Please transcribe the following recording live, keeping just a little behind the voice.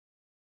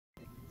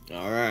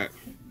Alright.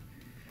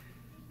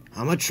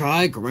 I'm gonna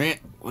try Grant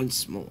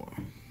once more.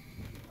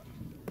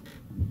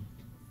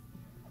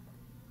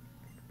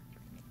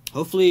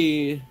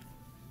 Hopefully,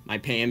 my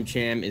Pam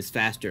Cham is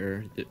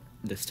faster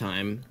this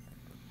time.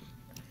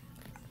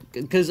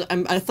 Because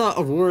I thought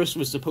Aurorus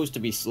was supposed to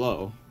be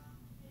slow.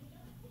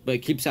 But it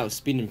keeps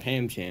outspeeding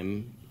Pam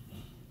Cham.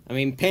 I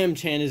mean, Pam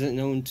Chan isn't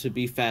known to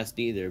be fast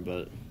either,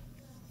 but...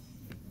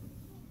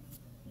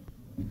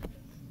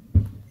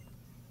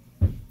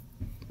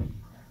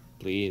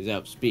 Please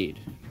outspeed.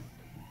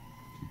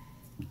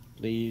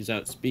 Please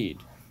outspeed.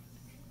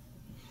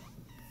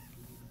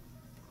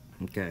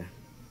 Okay.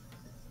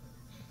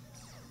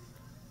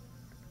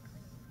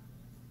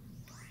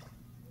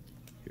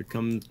 Here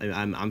comes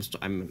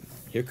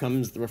here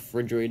comes the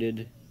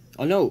refrigerated.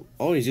 Oh no!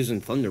 Oh, he's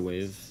using Thunder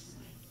Wave.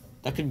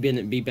 That could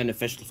be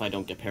beneficial if I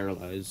don't get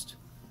paralyzed.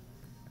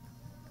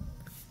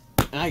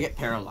 And I get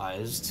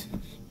paralyzed.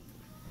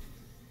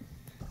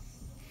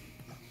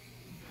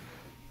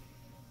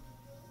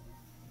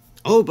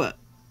 Oh, but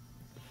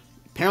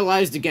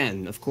paralyzed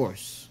again, of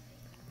course.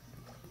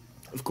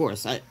 Of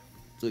course,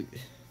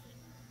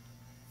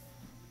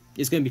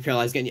 it's gonna be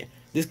paralyzed again. Yeah,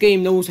 this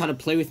game knows how to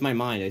play with my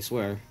mind, I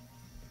swear.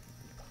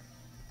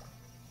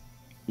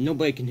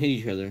 Nobody can hit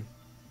each other.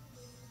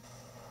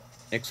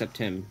 Except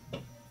him.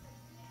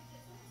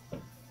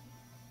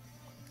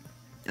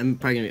 I'm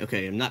probably gonna be,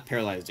 okay, I'm not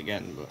paralyzed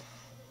again, but...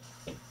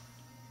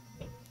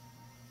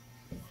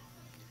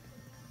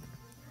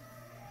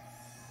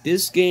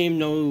 This game,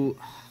 no...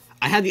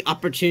 I had the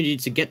opportunity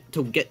to get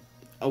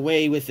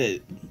away with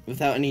it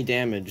without any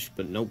damage,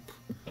 but nope.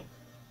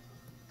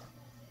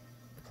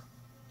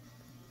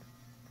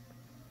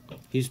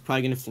 He's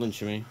probably gonna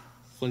flinch me.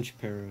 Flinch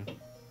para.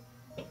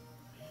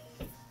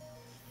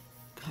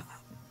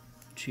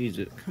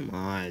 Jesus, come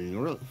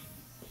on.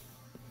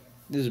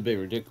 This is a bit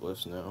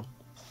ridiculous now.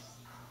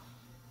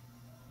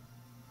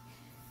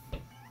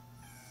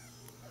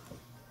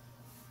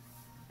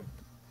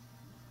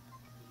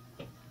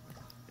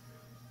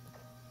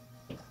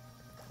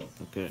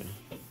 Okay.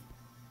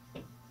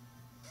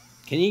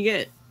 Can you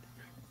get...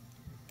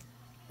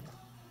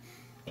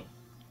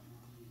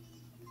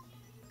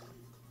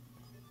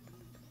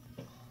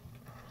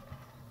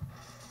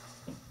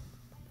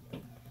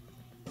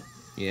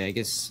 Yeah, I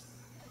guess...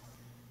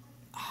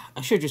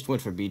 I should've just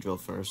went for Beedrill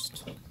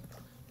first.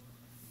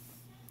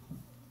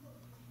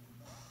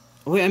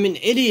 Oh, wait, I'm an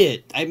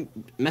idiot! I'm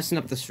messing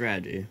up the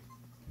strategy.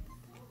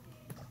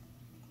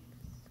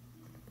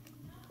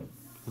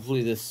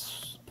 Hopefully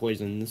this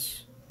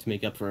poisons to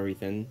make up for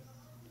everything.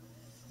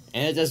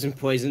 And it doesn't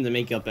poison to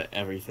make up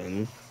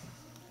everything.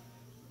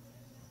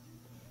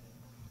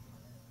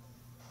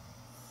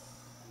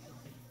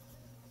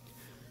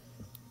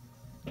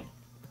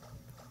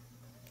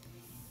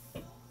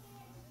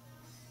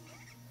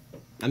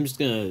 I'm just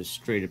gonna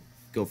straight up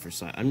go for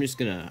side. I'm just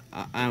gonna...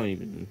 I don't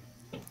even...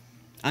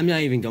 I'm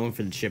not even going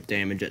for the chip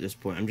damage at this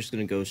point. I'm just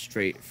gonna go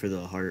straight for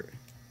the heart.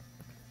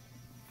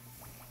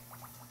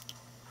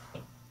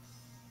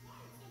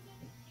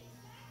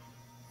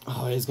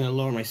 Oh, he's gonna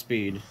lower my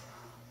speed.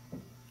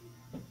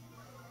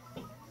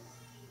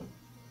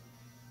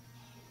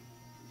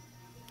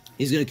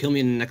 He's gonna kill me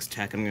in the next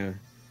attack. I'm gonna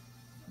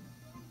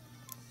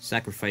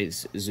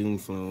sacrifice Zoom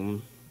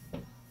Foam.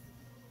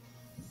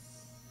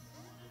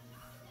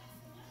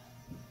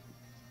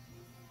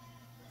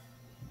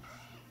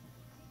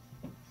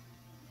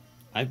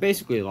 I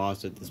basically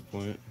lost at this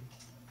point.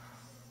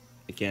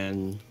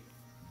 Again.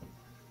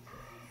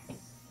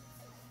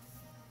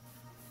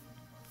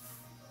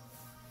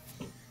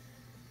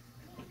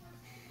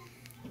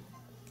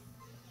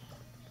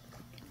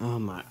 Oh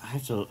my, I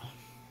have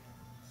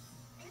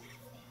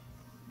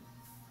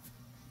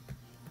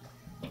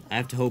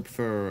to hope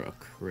for a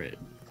crit.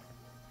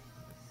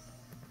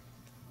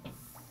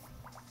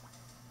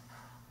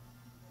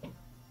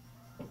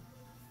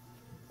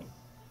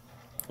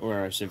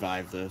 Or I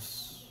survive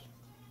this.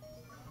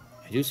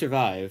 I do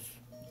survive.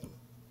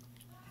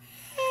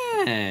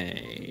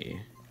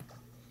 Hey.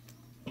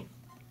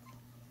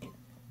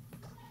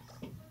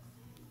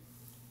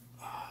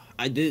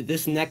 I did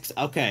this next.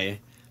 Okay,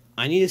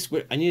 I need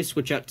to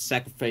switch out to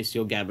sacrifice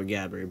Yo Gabber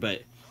Gabber,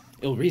 but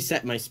it'll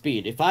reset my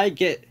speed. If I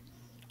get,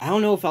 I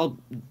don't know if I'll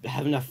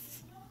have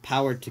enough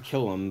power to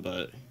kill him,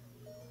 but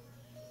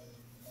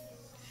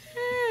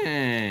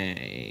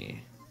hey.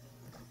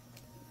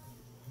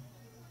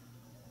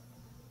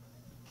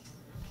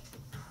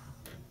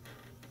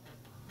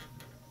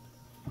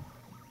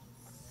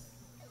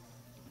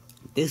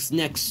 This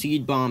next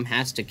Seed Bomb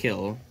has to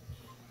kill.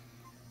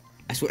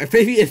 I swear,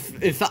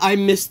 if I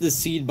miss the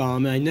Seed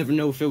Bomb, I never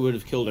know if it would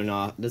have killed or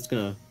not. That's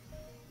gonna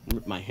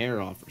rip my hair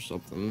off or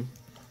something.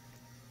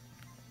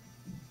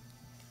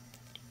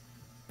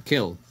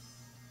 Kill.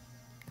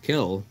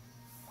 Kill.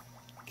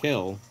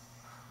 Kill.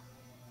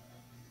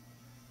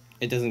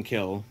 It doesn't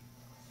kill.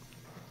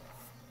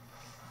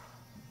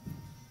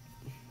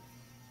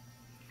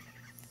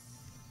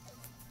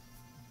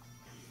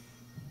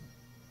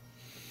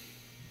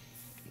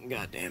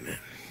 God damn it.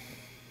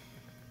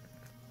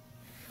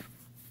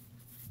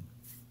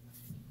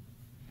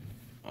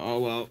 Oh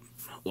well,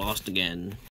 lost again.